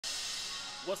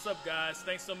What's up, guys?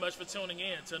 Thanks so much for tuning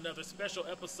in to another special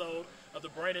episode of the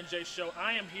Brandon J. Show.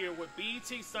 I am here with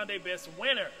BET Sunday Best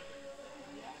winner,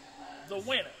 the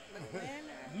winner,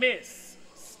 Miss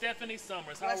Stephanie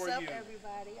Summers. How are you? What's up,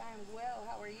 everybody? I'm well.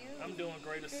 How are you? I'm doing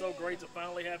great. It's so great to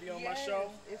finally have you on my show.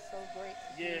 It's so great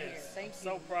to be here. Thank you.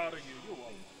 So proud of you. You're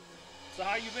welcome. So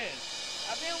how you been?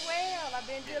 I've been well. I've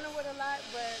been dealing with a lot,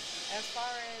 but as far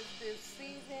as this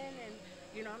season and,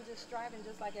 I'm just striving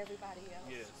just like everybody else.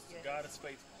 Yes. God is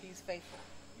faithful. He's faithful.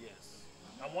 Yes.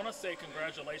 I want to say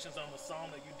congratulations on the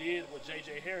song that you did with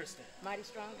J.J. Harrison. Mighty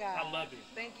Strong God. I love it.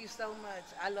 Thank you so much.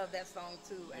 I love that song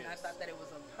too, and I thought that it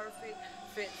was a perfect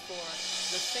fit for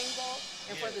the single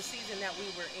and for the season that we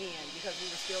were in, because we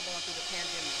were still going through the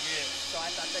pandemic. Yes. So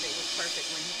I thought that it was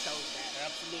perfect when he chose that.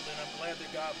 Absolutely, and I'm glad that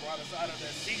God brought us out of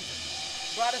that season.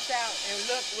 Brought us out, and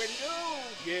look, we're new.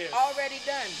 Yes. Already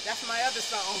done. That's my other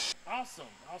song. Awesome.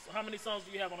 How many songs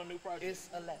do you have on a new project? It's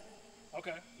 11.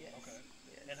 Okay. Yes. Okay.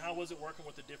 Yes. And how was it working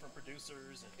with the different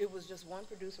producers? It was just one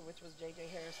producer, which was J.J.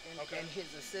 Harrison, and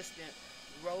his assistant,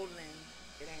 Roland.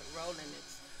 It ain't Roland,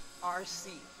 it's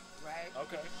R.C., right?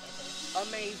 Okay.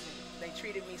 Amazing. They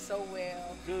treated me so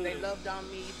well. Good. They loved on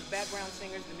me. The background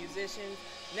singers, the musicians,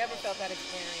 never felt that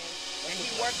experience. And he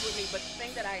worked with me, but the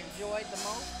thing that I enjoyed the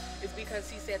most is because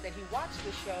he said that he watched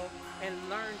the show and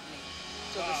learned me.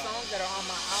 So the songs that are on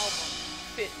my album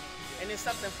fit me. And it's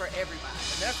something for everybody.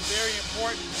 And that's very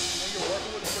important when you're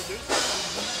working with a producer,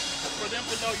 for them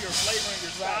to know your flavor and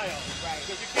your style. Right.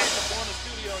 Because you can't just go in the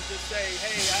studio and just say,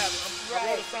 hey, I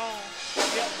wrote a song.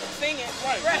 Yep. Sing it.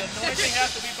 Right. The anointing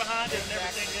has to be behind it and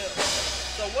everything else.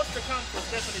 So what's to come for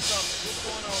Stephanie Summers? What's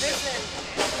going on there? Listen,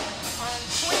 on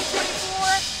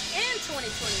 2024 and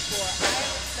 2024, I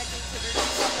am expecting to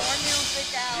release some more music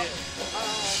out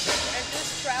and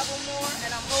just travel more.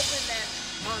 And I'm hoping that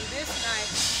on this night,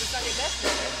 the Sunday Best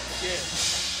winner.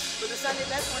 Yes. For the Sunday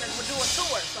Best winner, we'll do a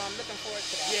tour, so I'm looking forward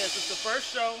to that. Yes, it's the first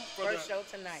show for the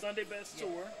tonight. Sunday Best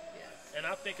tour. Yes. And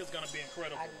I think it's going to be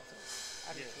incredible. I do too.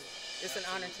 I do too. It's an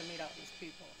honor to meet all these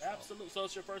people. So. Absolutely. So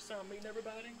it's your first time meeting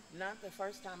everybody? Not the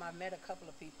first time. I've met a couple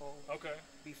of people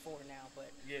before now, but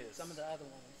some of the other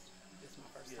ones, it's my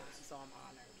first time, so I'm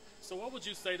honored. So what would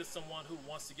you say to someone who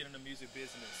wants to get in the music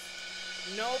business?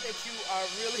 Know that you are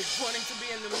really wanting to be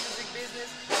in the music business.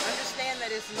 Understand that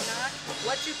it's not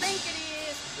what you think it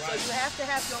is. So you have to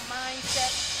have your mindset.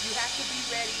 You have to be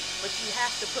ready, but you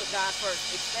have to put God first,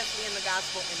 especially in the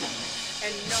gospel industry,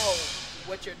 and know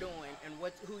what you're doing and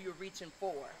who you're reaching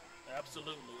for.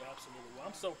 Absolutely, absolutely. Well,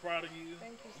 I'm so proud of you.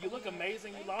 Thank you. You look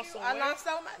amazing. You lost some I weight. lost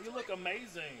so much. You look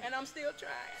amazing. And I'm still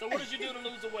trying. So what did you do to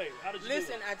lose the weight? How did you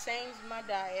Listen, do it? I changed my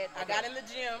diet. I got in the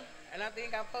gym, and I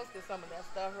think I posted some of that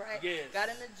stuff, right? Yes.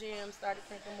 Got in the gym, started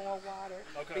drinking more water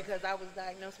because I was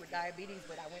diagnosed with diabetes,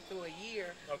 but I went through a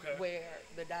year where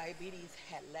the diabetes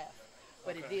had left,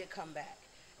 but it did come back.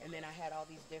 And then I had all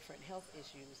these different health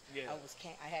issues. Yeah.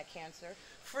 I had cancer.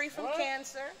 Free from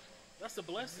cancer. That's a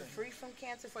blessing. Free from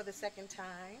cancer for the second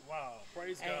time. Wow.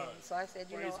 Praise and God. So I said,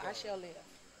 I shall live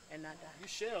and not die. You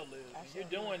shall live. You're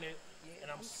doing it. Yeah,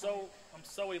 and I'm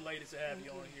so elated to have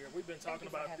you on here. We've been talking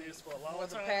about this for a long time.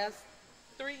 For the past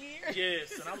 3 years.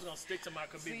 Yes, and I was going to stick to my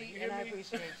commitment. See, and I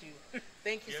appreciate you.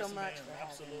 Thank you so much for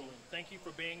absolutely. having me. Thank you for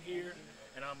being here.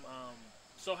 And I'm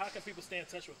so how can people stay in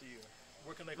touch with you?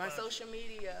 Where can they find my social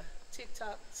media,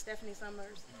 TikTok, Stephanie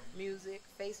Summers Music,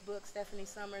 Facebook, Stephanie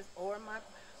Summers, or my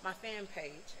fan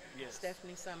page,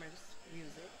 Stephanie Summers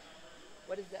Music.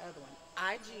 What is the other one?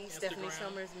 IG, Instagram. Stephanie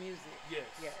Summers Music. Yes.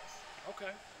 Yes. Okay.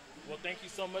 Well, thank you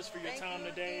so much for your time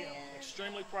today. Again. I'm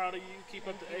extremely proud of you. Keep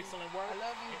up the excellent work. I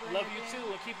love you. Love you too,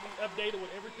 and keep me updated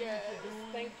with everything that you're doing.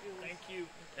 Thank you. Thank you.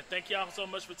 And thank y'all so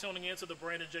much for tuning in to the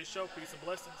Brandon J. Show. Peace and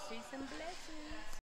blessings. Peace and blessings.